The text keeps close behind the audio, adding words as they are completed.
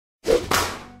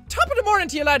morning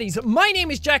to you laddies, my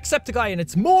name is Jacksepticeye and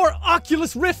it's more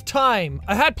Oculus Rift time!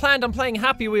 I had planned on playing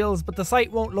Happy Wheels, but the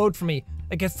site won't load for me.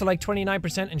 It gets to like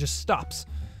 29% and just stops.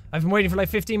 I've been waiting for like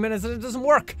 15 minutes and it doesn't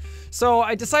work. So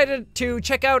I decided to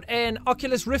check out an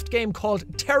Oculus Rift game called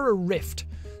Terrorift.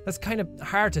 That's kind of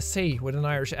hard to say with an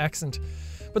Irish accent.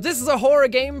 But this is a horror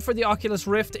game for the Oculus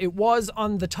Rift. It was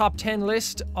on the top 10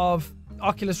 list of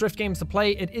Oculus Rift games to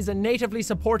play. It is a natively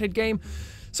supported game.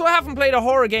 So I haven't played a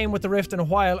horror game with the Rift in a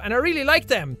while, and I really like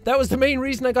them. That was the main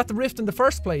reason I got the Rift in the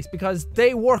first place, because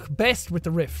they work best with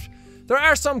the Rift. There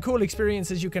are some cool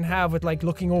experiences you can have with like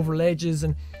looking over ledges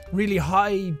and really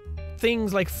high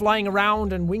things like flying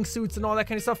around and wingsuits and all that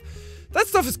kind of stuff. That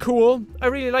stuff is cool. I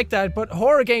really like that, but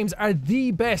horror games are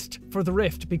the best for the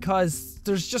Rift because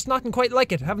there's just nothing quite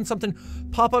like it. Having something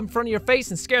pop up in front of your face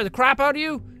and scare the crap out of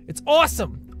you, it's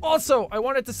awesome. Also, I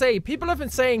wanted to say, people have been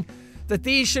saying that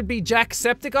these should be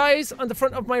jacksepticeyes on the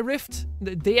front of my Rift.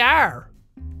 They are.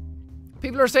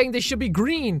 People are saying they should be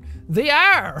green. They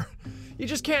are. You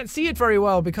just can't see it very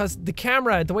well because the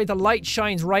camera, the way the light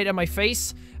shines right at my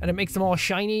face and it makes them all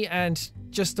shiny, and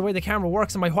just the way the camera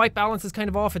works and my white balance is kind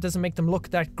of off, it doesn't make them look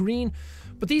that green.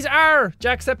 But these are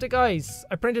jacksepticeyes.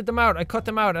 I printed them out, I cut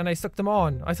them out, and I stuck them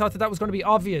on. I thought that was going to be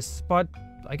obvious, but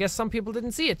I guess some people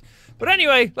didn't see it. But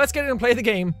anyway, let's get in and play the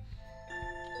game.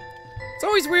 It's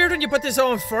always weird when you put this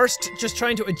on first, just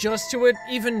trying to adjust to it,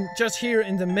 even just here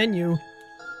in the menu.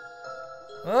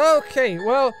 Okay,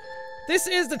 well, this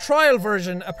is the trial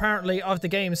version, apparently, of the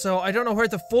game, so I don't know where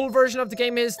the full version of the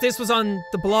game is. This was on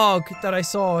the blog that I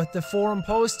saw, the forum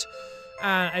post,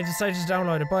 and I decided to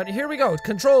download it. But here we go.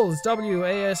 Controls, W,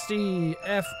 A, S, D,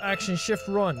 F, action, shift,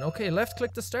 run. Okay, left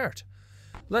click to start.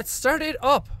 Let's start it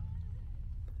up.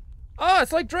 Oh,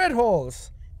 it's like dread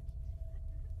holes.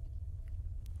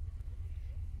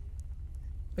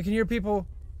 I can hear people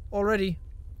already.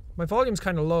 My volume's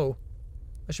kind of low.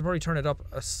 I should probably turn it up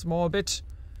a small bit.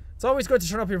 It's always good to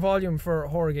turn up your volume for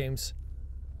horror games.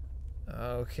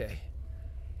 Okay.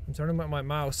 I'm turning up my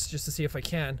mouse just to see if I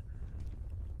can.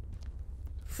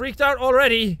 Freaked out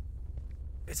already.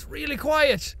 It's really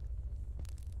quiet.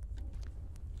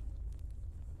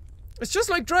 It's just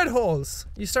like dread holes.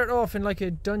 You start off in like a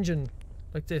dungeon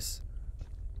like this.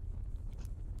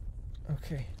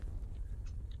 Okay.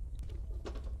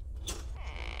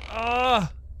 I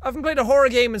haven't played a horror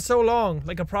game in so long,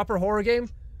 like a proper horror game,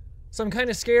 so I'm kind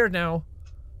of scared now.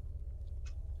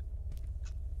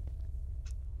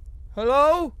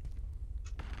 Hello?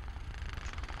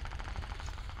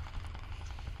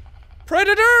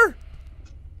 Predator?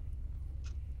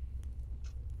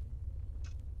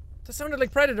 That sounded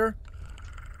like Predator.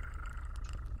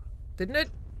 Didn't it?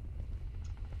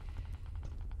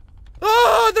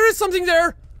 Oh, there is something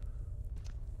there!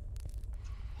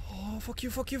 Oh, fuck you,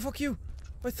 fuck you, fuck you.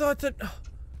 I thought that... can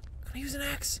I use an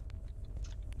axe?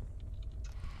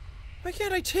 Why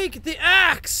can't I take the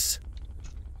axe?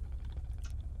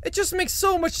 It just makes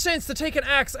so much sense to take an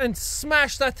axe and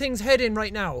smash that thing's head in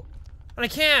right now. And I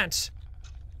can't.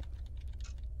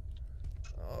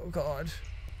 Oh, God.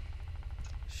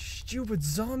 Stupid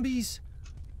zombies.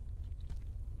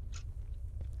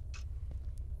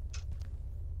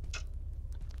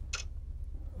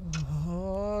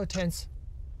 Oh, tense.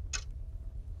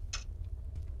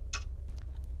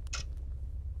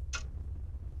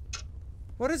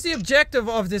 What is the objective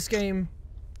of this game?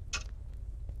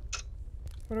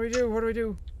 What do we do? What do we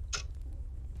do?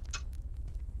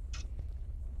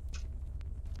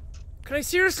 Can I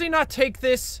seriously not take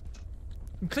this?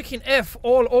 I'm clicking F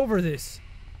all over this.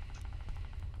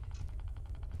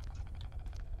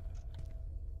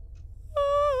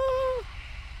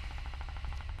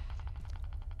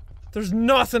 There's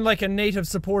nothing like a native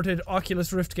supported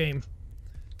Oculus Rift game.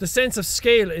 The sense of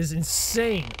scale is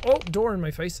insane. Oh, door in my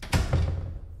face.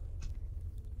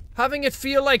 Having it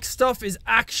feel like stuff is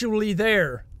actually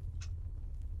there.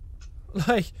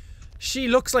 Like, she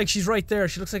looks like she's right there.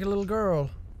 She looks like a little girl.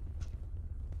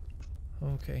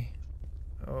 Okay.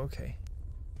 Okay.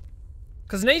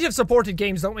 Because native supported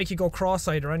games don't make you go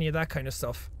cross-eyed or any of that kind of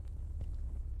stuff.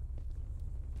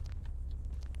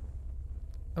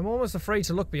 I'm almost afraid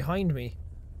to look behind me.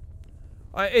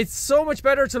 It's so much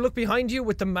better to look behind you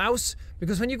with the mouse,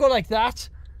 because when you go like that,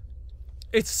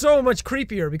 it's so much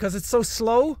creepier because it's so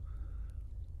slow.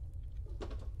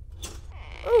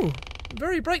 Oh,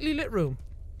 very brightly lit room.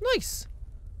 Nice.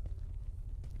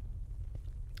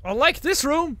 I like this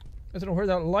room. I don't know where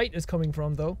that light is coming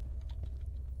from, though.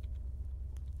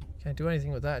 Can't do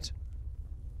anything with that.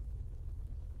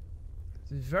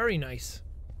 This is very nice.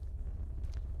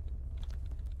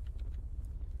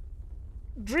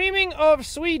 Dreaming of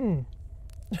Sweden.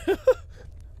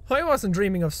 I wasn't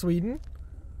dreaming of Sweden.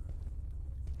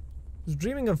 was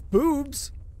dreaming of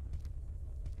boobs.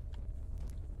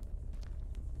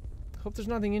 Hope there's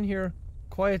nothing in here.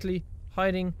 Quietly,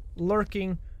 hiding,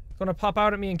 lurking, gonna pop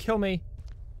out at me and kill me.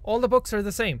 All the books are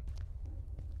the same.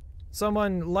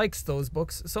 Someone likes those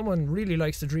books. Someone really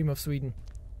likes to dream of Sweden.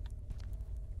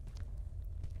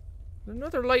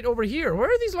 Another light over here. Where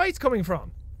are these lights coming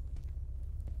from?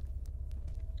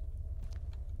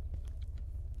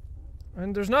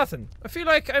 And there's nothing. I feel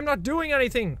like I'm not doing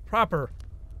anything proper.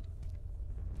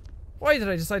 Why did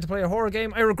I decide to play a horror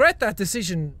game? I regret that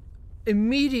decision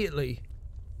immediately.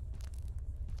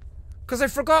 Because I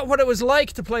forgot what it was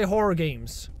like to play horror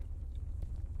games.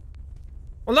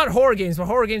 Well, not horror games, but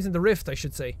horror games in the Rift, I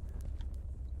should say.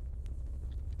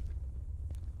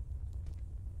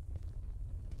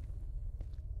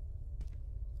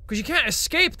 Because you can't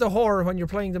escape the horror when you're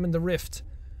playing them in the Rift.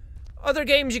 Other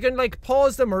games you can, like,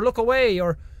 pause them or look away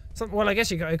or something. Well, I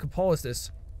guess I could pause this.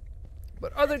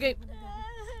 But other games... You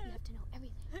have to know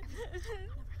everything. You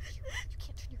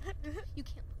can't turn your head. You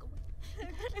can't look away.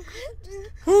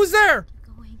 Who's there?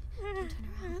 Keep going. Don't turn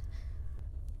around.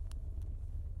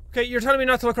 Okay, you're telling me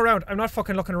not to look around. I'm not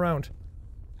fucking looking around.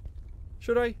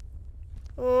 Should I?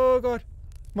 Oh, God.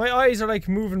 My eyes are, like,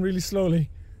 moving really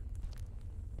slowly.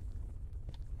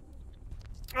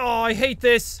 Oh, I hate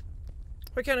this.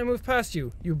 Why can't I move past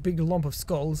you, you big lump of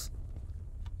skulls?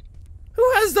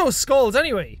 Who has those skulls,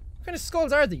 anyway? What kind of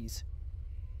skulls are these?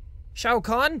 Shao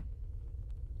Kahn?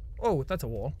 Oh, that's a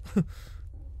wall.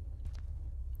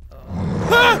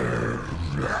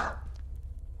 Ah!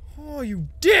 Oh, you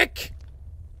dick!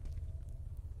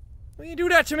 Why you do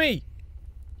that to me?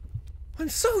 I'm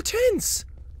so tense!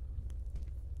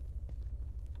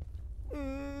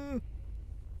 I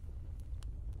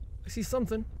see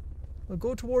something. I'll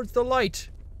go towards the light.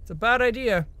 It's a bad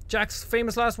idea. Jack's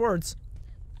famous last words.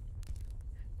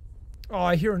 Oh,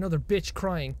 I hear another bitch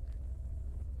crying.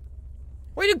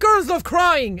 Why do girls love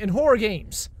crying in horror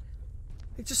games?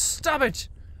 Like, just stop it.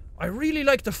 I really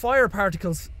like the fire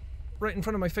particles right in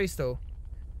front of my face, though.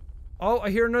 Oh,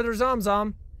 I hear another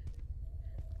zom.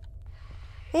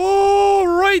 Oh,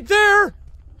 right there!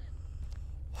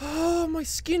 Oh, my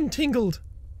skin tingled.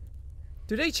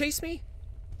 Do they chase me?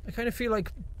 I kind of feel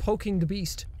like poking the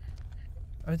beast.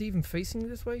 Are they even facing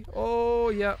this way? Oh,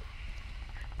 yeah.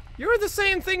 You're the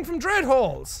same thing from Dread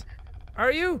Halls.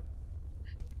 Are you?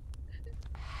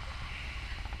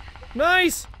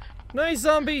 Nice! Nice,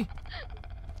 zombie!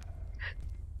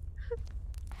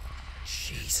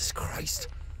 Jesus Christ.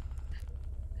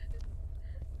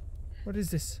 What is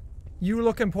this? You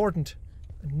look important.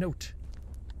 A note.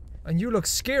 And you look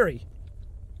scary.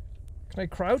 Can I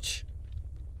crouch?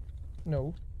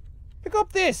 No. Pick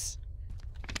up this!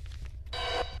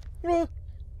 What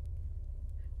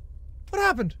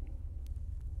happened?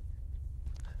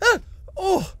 Ah!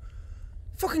 Oh!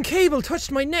 Fucking cable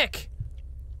touched my neck!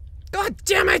 God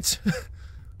damn it!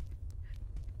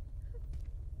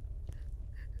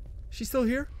 She's still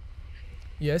here?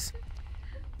 Yes.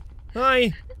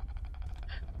 Hi!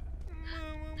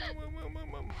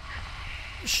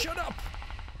 Shut up!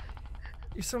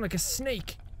 You sound like a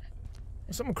snake.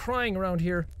 There's someone crying around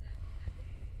here.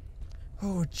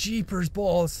 Oh, jeepers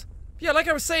balls. Yeah, like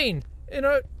I was saying, in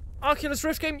a Oculus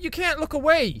Rift game, you can't look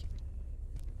away.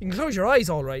 You can close your eyes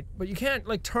alright, but you can't,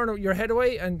 like, turn your head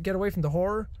away and get away from the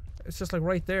horror. It's just, like,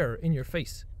 right there, in your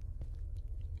face.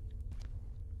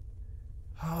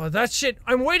 Oh, that shit.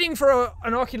 I'm waiting for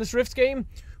an Oculus Rift game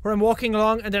where I'm walking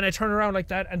along and then I turn around like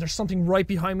that and there's something right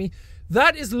behind me.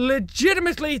 That is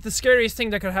legitimately the scariest thing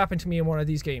that could happen to me in one of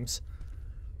these games.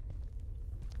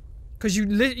 Because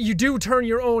you do turn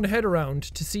your own head around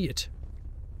to see it.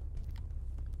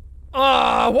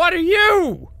 Ah, what are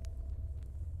you?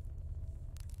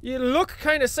 You look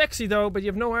kind of sexy though, but you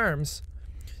have no arms.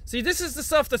 See, this is the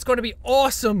stuff that's going to be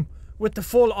awesome with the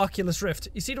full Oculus Rift.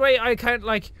 You see the way I can't,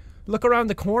 like, look around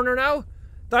the corner now?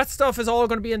 That stuff is all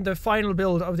going to be in the final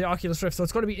build of the Oculus Rift, so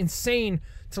it's going to be insane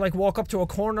to, like, walk up to a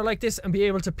corner like this and be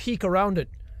able to peek around it.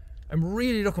 I'm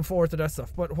really looking forward to that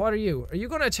stuff. But what are you? Are you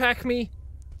going to attack me?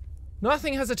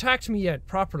 Nothing has attacked me yet,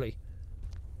 properly.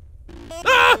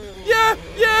 Ah! Yeah!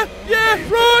 Yeah! Yeah!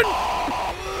 Run!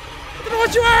 I don't know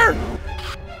what you are!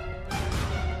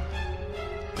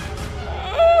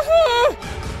 Ah!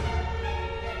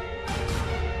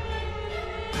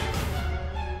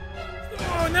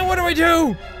 Oh, now what do I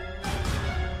do?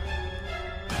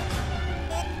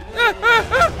 Ah, ah,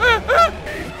 ah, ah, ah.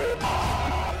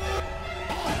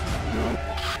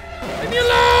 Leave me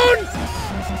alone!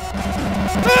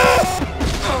 Ah!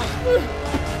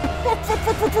 Fuck, fuck,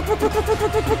 fuck, fuck, fuck, fuck, fuck, fuck,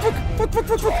 fuck, fuck, fuck, fuck,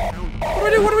 fuck, fuck. What do I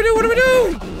do? What do I do? What do I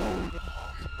do?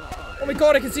 Oh my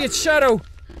god, I can see its shadow.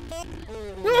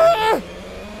 Ah!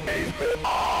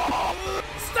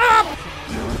 Stop!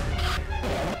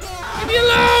 Leave me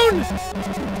alone!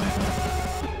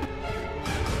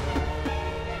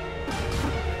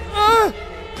 Ah!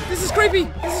 This is creepy!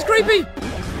 This is creepy!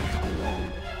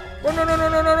 Run, run, run,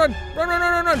 run, run, run, run! Run, run,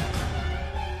 run, run, run!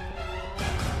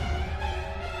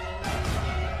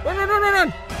 Run, run, run, run,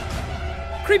 run!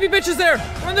 Creepy bitches there!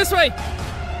 Run this way!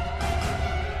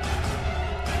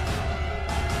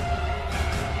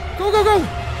 Go, go, go!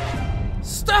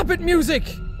 Stop it, music!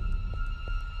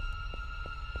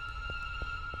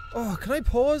 Oh, can I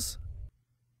pause?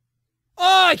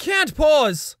 Oh, I can't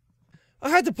pause! I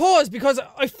had to pause because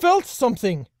I felt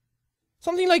something.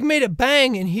 Something like made a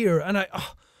bang in here, and I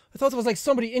thought there was like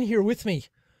somebody in here with me.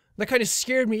 That kind of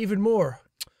scared me even more.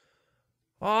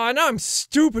 Oh, now I'm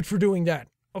stupid for doing that.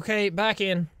 Okay, back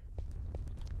in.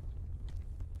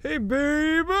 Hey,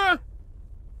 baby!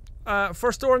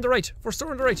 First door on the right. First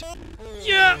door on the right.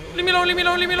 Yeah! Leave me alone, leave me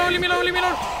alone, leave me alone, leave me alone, leave me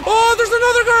alone. Oh, there's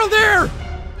another girl there!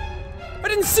 I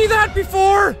didn't see that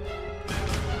before!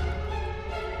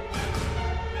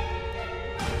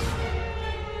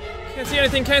 Can't see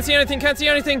anything, can't see anything, can't see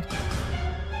anything.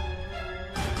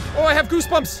 Oh, I have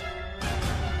goosebumps.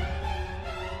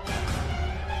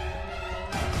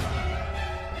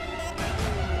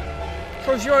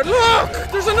 Close your eyes.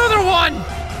 Look! There's another one!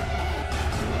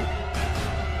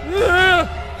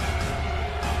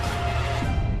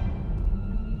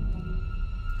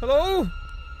 Hello?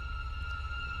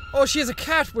 Oh, she has a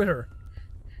cat with her.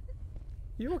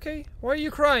 You okay? Why are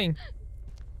you crying?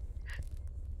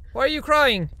 Why are you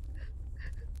crying?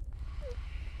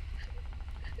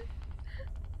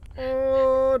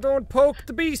 Oh, don't poke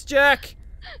the beast, Jack.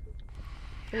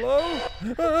 Hello?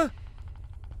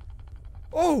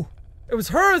 Oh, it was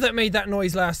her that made that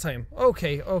noise last time.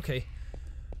 Okay, okay.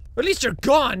 At least you're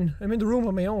gone. I'm in the room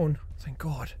on my own. Thank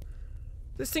God.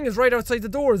 This thing is right outside the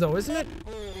door, though, isn't it?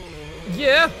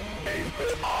 Yeah.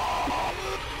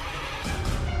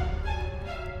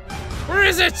 Where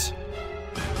is it?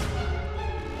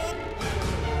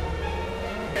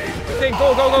 Okay,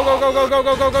 go, go, go, go, go, go, go,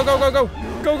 go, go, go, go, go, go.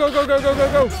 Go, go, go, go, go,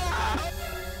 go, go.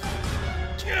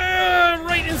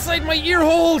 Right inside my ear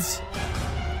holes.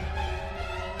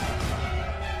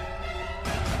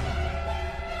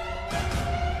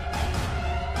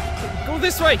 Go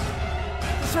this way.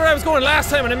 This is where I was going last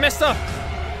time and I messed up.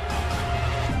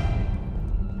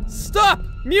 Stop!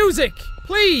 Music!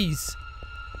 Please!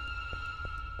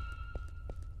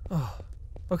 Oh,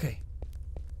 okay.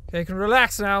 Okay, I can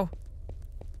relax now.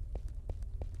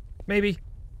 Maybe.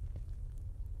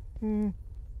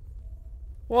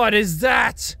 What is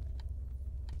that?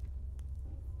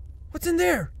 What's in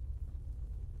there?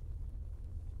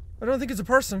 I don't think it's a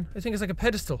person. I think it's like a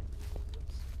pedestal.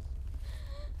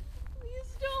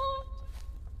 Please don't.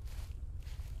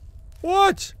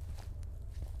 What?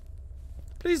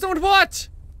 Please don't what?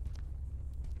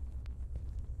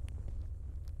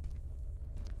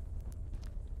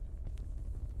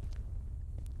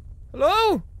 Hello?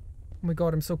 Oh my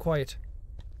God, I'm so quiet.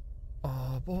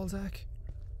 Oh, Balzac.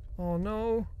 Oh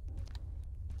no.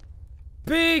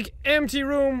 Big empty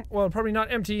room. Well, probably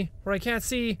not empty, where I can't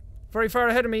see very far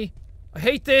ahead of me. I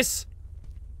hate this.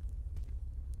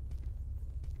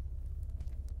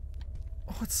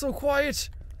 Oh, it's so quiet.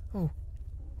 Oh,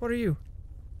 what are you?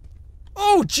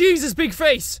 Oh, Jesus, big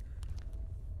face.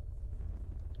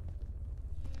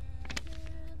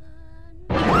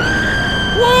 Whoa!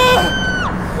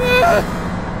 Ah!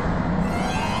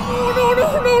 Oh, no,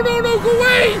 no, no, no, no, go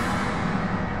away!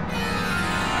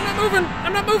 I'm not moving,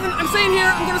 I'm not moving, I'm staying here,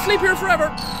 I'm gonna sleep here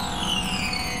forever.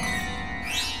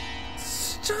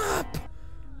 Stop!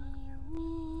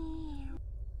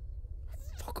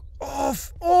 Fuck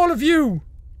off, all of you!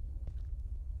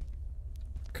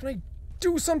 Can I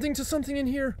do something to something in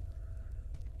here?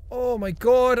 Oh my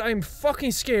God, I'm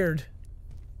fucking scared.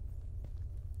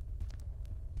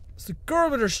 It's the girl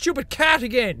with her stupid cat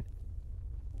again.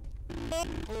 Oh,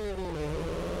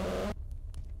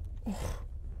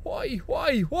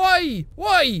 why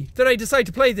did I decide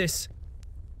to play this?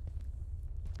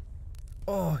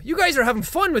 Oh, you guys are having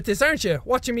fun with this, aren't you?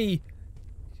 Watching me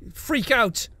freak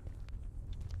out.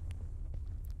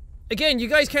 Again, you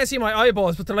guys can't see my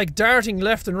eyeballs, but they're like darting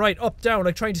left and right, up, down,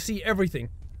 like trying to see everything.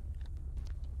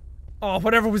 Oh,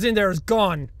 whatever was in there is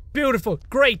gone. Beautiful.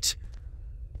 Great.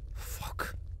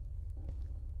 Fuck.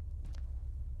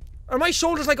 Are my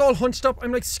shoulders like all hunched up?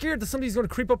 I'm like scared that somebody's gonna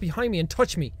creep up behind me and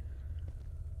touch me.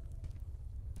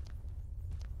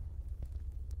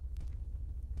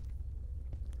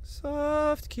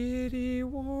 Soft kitty,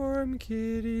 warm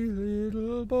kitty,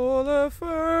 little ball of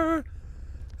fur.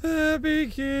 Happy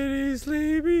kitty,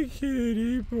 sleepy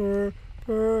kitty, purr,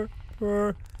 purr,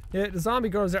 purr. Yeah, the zombie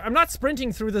girl's there. I'm not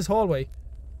sprinting through this hallway.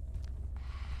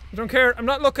 I don't care. I'm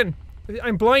not looking.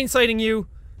 I'm blindsiding you.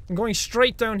 I'm going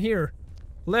straight down here.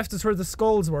 Left is where the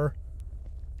skulls were.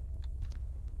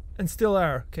 And still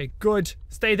are. Okay, good.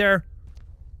 Stay there.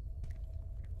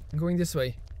 I'm going this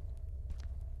way.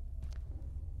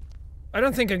 I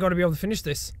don't think I'm going to be able to finish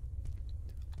this.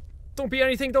 Don't be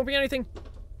anything, don't be anything.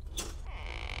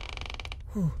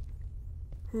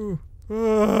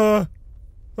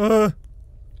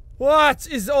 What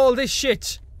is all this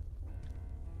shit?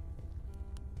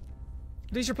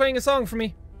 At least you're playing a song for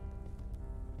me.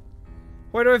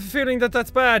 Why do I have a feeling that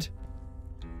that's bad?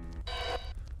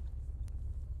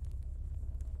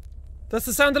 That's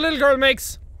the sound the little girl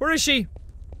makes. Where is she?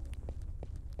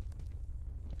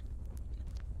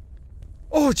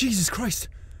 Oh, Jesus Christ.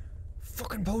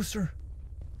 Fucking poster.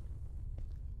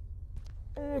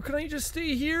 Oh, can I just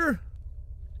stay here?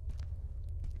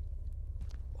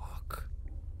 Fuck.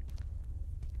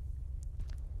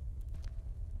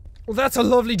 Well, that's a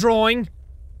lovely drawing.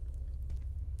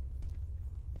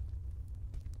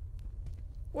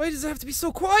 Why does it have to be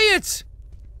so quiet?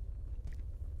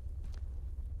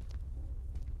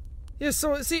 Yeah,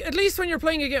 so, see, at least when you're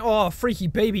playing a game— oh, freaky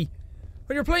baby.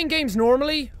 When you're playing games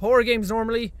normally, horror games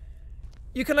normally,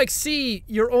 you can, like, see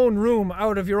your own room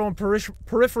out of your own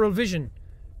peripheral vision.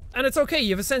 And it's okay, you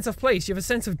have a sense of place, you have a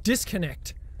sense of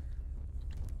disconnect.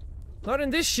 Not in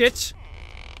this shit.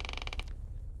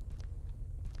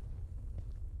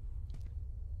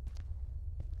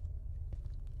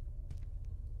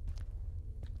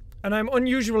 And I'm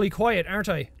unusually quiet, aren't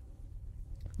I?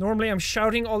 Normally I'm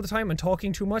shouting all the time and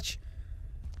talking too much.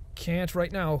 Can't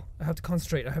right now. I have to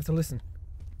concentrate, I have to listen.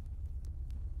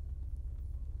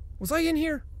 Was I in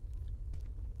here?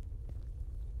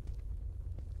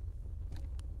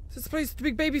 Is this the place with the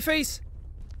big baby face?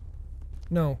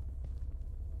 No.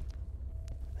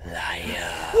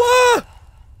 Liar. What?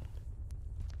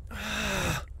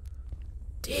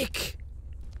 Dick.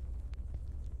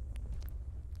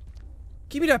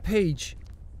 Give me that page.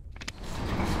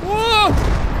 Whoa!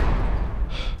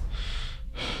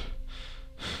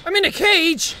 I'm in a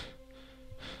cage!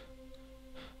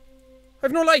 I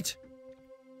have no light.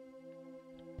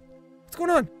 What's going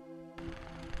on?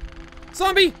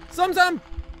 Zombie! Zom!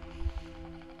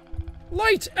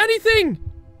 Light! Anything!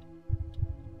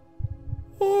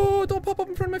 Oh, don't pop up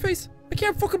in front of my face. I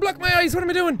can't fucking block my eyes. What am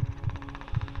I doing?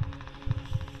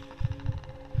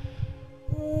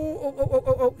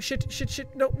 Oh, shit.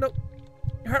 No.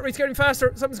 Your heart rate's getting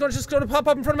faster. Something's just gonna pop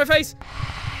up in front of my face.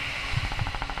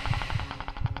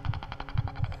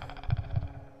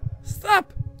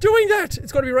 Stop doing that!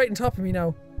 It's gonna be right on top of me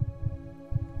now.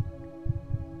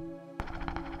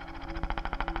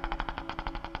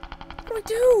 What do I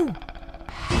do?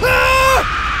 Ah!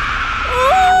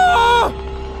 Oh!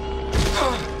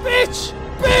 Bitch!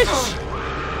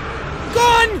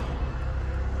 Gone!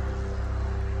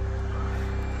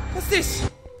 What's this?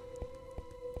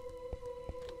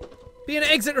 Be an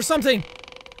exit or something!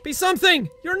 Be something!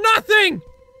 You're nothing!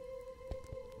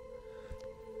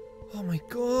 Oh my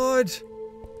god.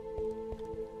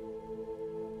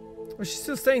 Oh, she's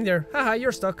still staying there. Haha,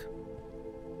 you're stuck.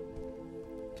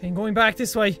 Okay, I'm going back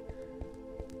this way.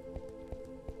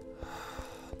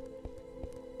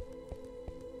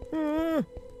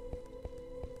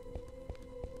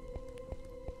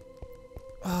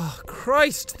 Oh,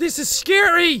 Christ, this is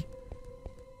scary!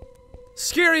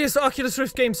 Scariest Oculus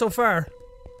Rift game so far.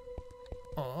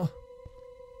 Aw.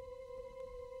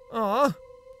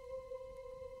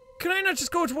 Can I not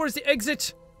just go towards the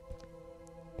exit?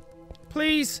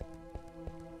 Please?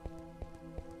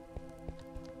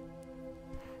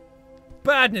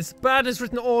 Badness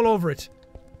written all over it.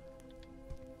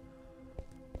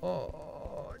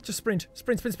 Oh, just sprint.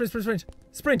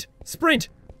 Sprint!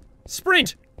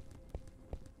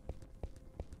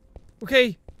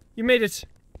 Okay, you made it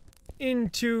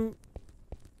into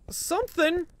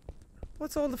something.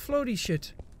 What's all the floaty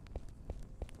shit?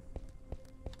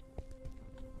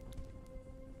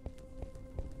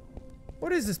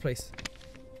 What is this place?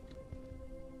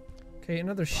 Okay,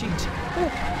 another sheet.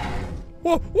 Oh.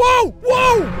 Whoa!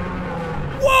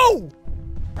 Look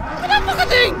at that fucking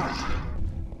thing!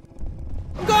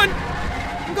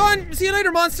 I'm gone! See you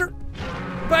later, monster!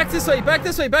 Back this way!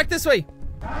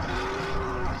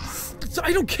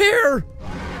 I don't care!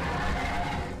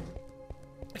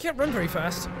 I can't run very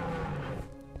fast.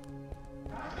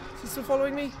 Is he still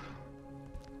following me?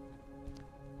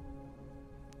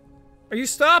 Are you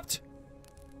stopped?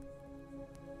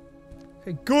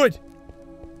 Okay, good.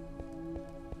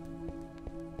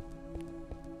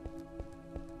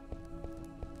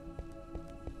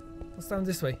 What's down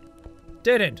this way?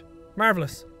 Dead end.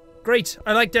 Marvelous. Great.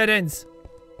 I like dead ends.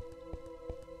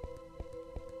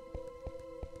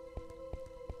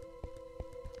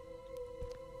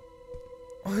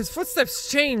 Oh, his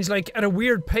footsteps change, like, at a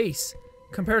weird pace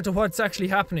compared to what's actually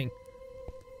happening.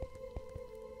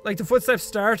 Like, the footsteps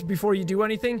start before you do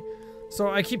anything,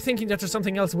 so I keep thinking that there's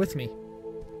something else with me.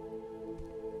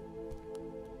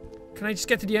 Can I just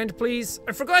get to the end, please?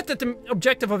 I forgot that the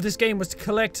objective of this game was to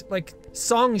collect, like,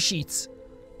 song sheets.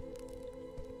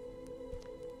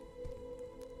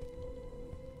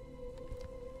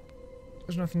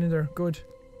 There's nothing in there. Good.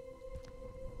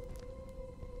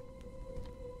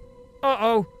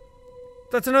 Uh-oh.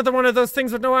 That's another one of those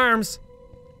things with no arms.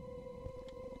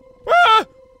 Ah!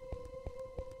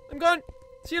 I'm gone.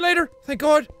 See you later. Thank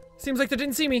God. Seems like they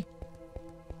didn't see me.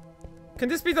 Can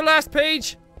this be the last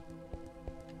page?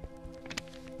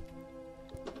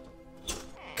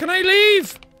 Can I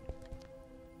leave?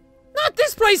 Not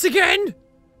this place again!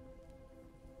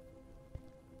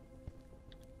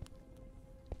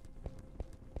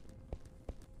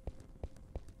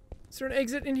 Is there an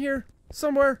exit in here?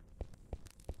 Somewhere?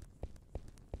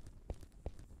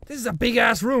 This is a big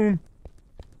ass room.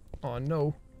 Oh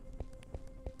no.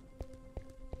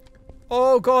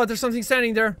 Oh God, there's something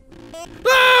standing there.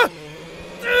 Ah!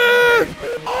 Ah!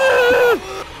 Ah!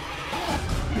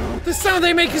 The sound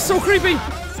they make is so creepy.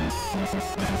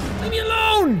 Leave me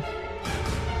alone!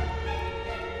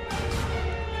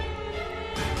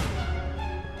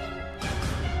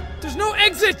 There's no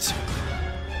exit!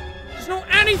 There's no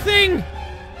anything!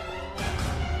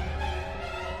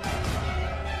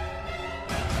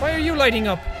 Why are you lighting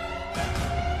up?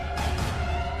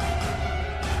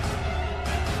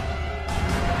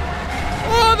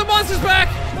 Oh, the monster's back!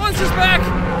 Monster's back!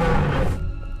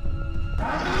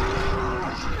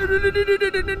 No.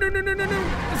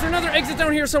 Is there another exit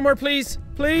down here somewhere, please?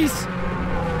 Please?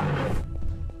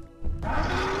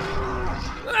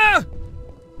 Ah!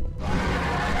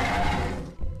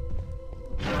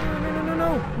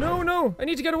 No. I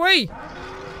need to get away.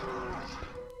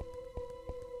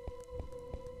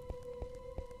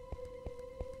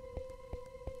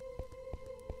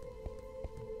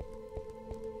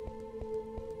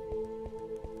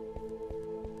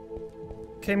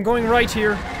 Okay, I'm going right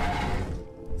here.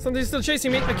 Something's still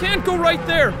chasing me. I can't go right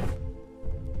there.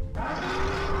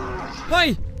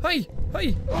 Hi.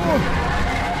 Oh.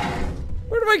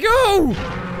 Where do I go?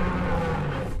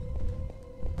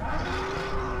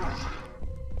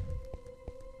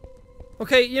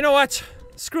 Okay, you know what?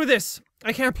 Screw this.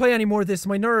 I can't play any more of this.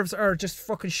 My nerves are just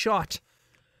fucking shot.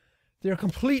 They're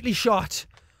completely shot.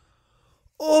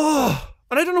 Oh,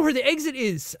 and I don't know where the exit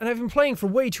is. And I've been playing for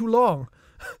way too long.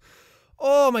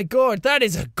 Oh my God, that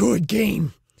is a good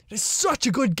game. It is such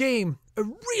a good game. I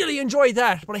really enjoyed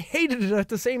that, but I hated it at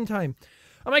the same time.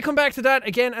 I might come back to that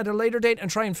again at a later date and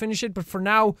try and finish it, but for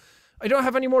now, I don't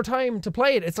have any more time to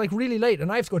play it. It's like really late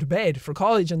and I have to go to bed for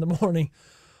college in the morning.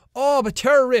 Oh, but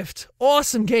Terrorift,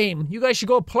 awesome game. You guys should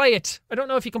go play it. I don't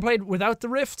know if you can play it without the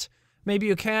Rift. Maybe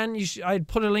you can. I'd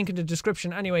put a link in the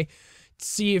description anyway.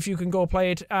 See if you can go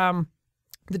play it. The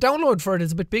download for it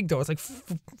is a bit big though. It's like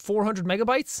 400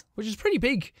 megabytes, which is pretty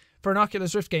big for an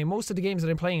Oculus Rift game. Most of the games that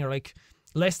I'm playing are like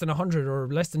less than 100 or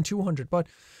less than 200. But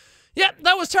yeah,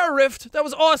 that was Terrorift. That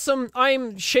was awesome.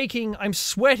 I'm shaking. I'm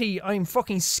sweaty. I'm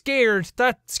fucking scared.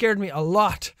 That scared me a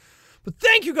lot. But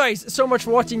thank you guys so much for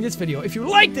watching this video. If you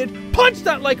liked it, punch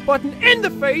that like button in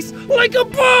the face like a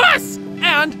boss!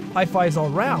 And high fives all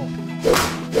round.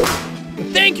 But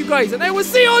thank you guys, and I will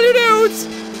see all you dudes!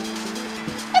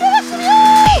 And I love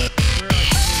you!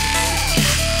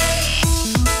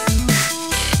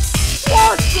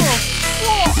 What the